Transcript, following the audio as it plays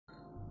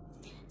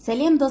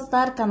Сәлем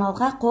достар,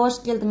 каналға қош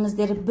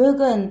келдіңіздер.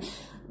 Бүгін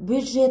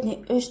бюджетный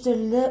 3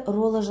 түрлі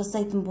роллы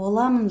жасайтын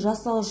боламын.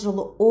 Жасау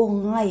жолы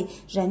оңай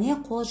және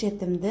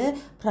қолжетімді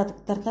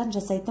продукттардан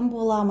жасайтын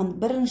боламын.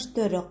 Бірінші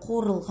түрі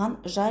қуырылған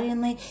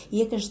жареный,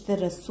 екінші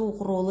түрі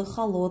суық роллы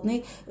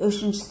холодный,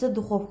 үшіншісі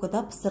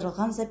духовкада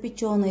пісірілген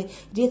запеченный.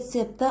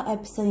 Рецепті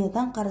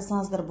описаниедан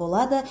қарасаңыздар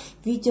болады.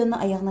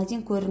 Видеоны аяғына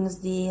дейін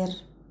көріңіздер.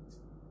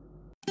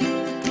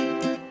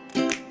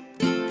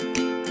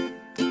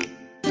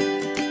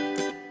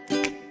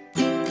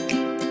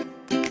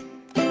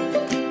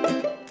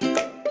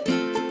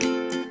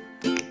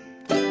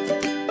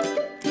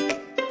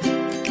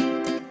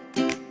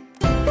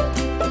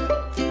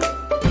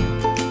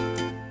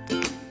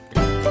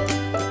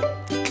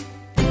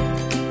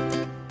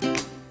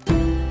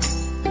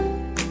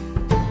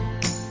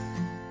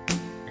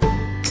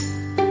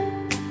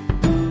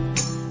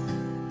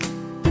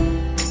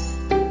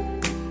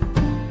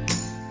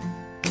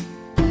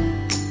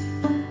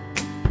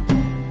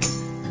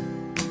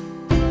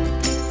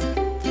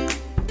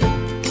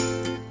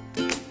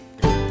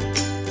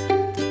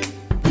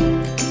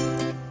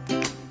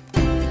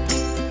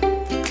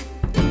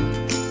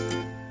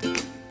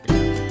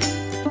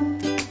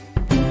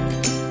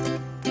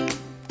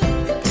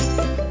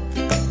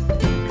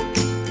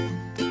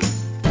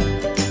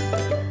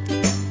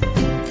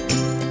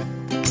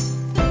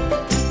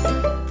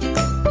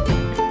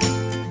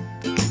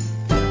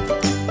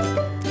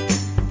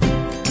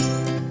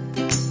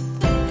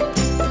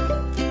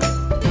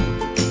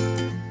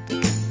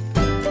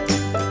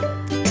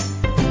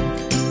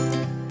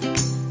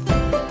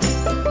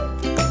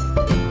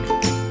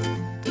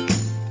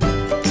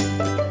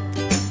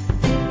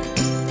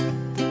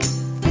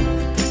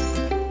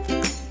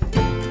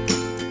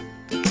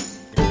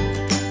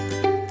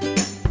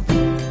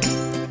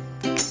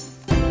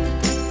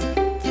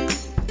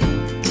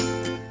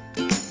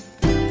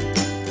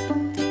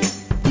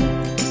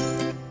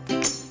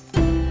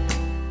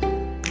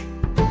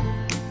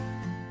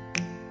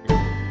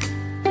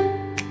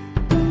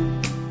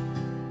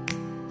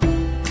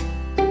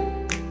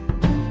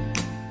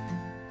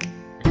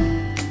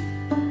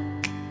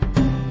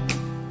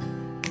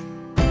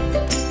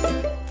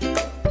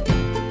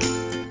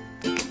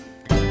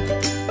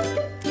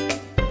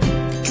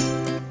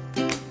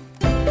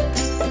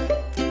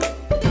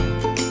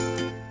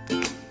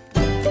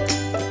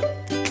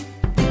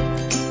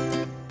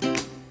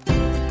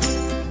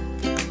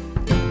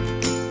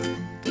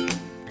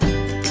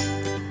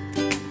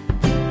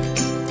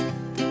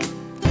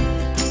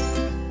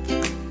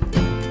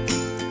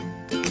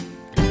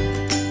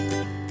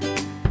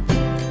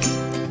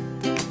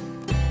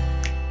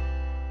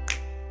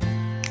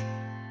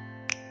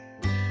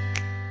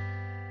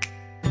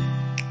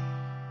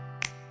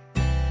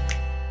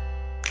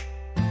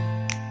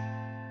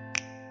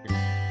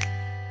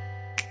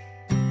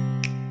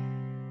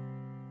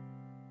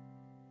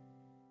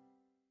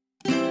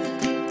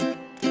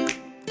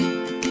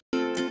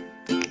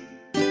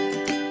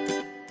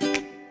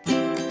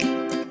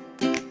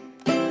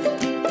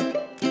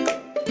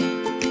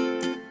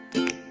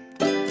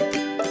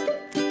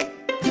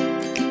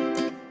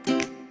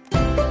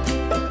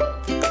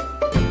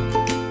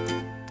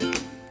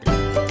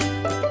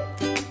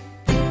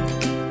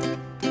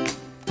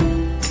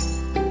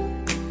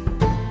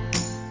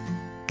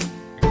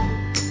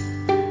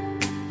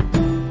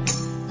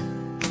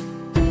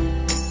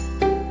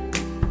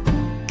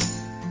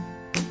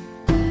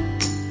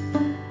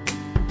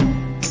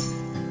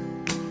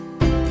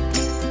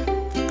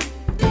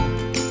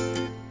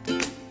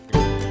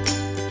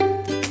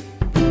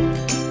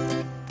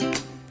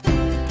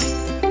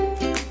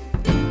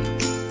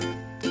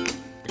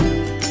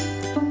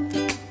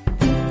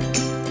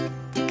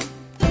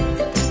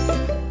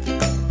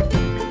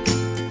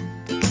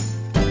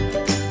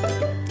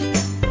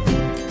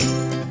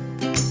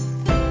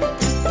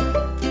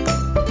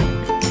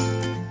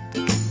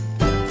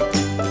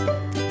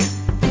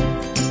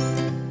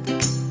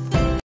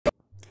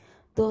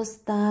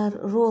 Достар,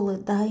 роллы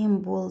дайын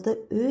болды,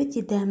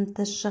 өте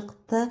дәмді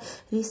шықты.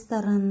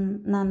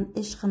 Рестораннан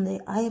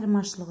ешқандай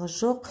айырмашылығы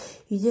жоқ.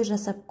 Үйде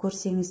жасап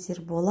көрсеңіздер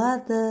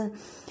болады.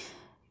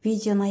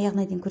 Видеоны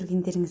аяғына дейін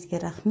көргендеріңізге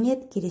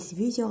рахмет. Келесі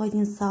видеоға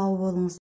дейін сау болыңыз.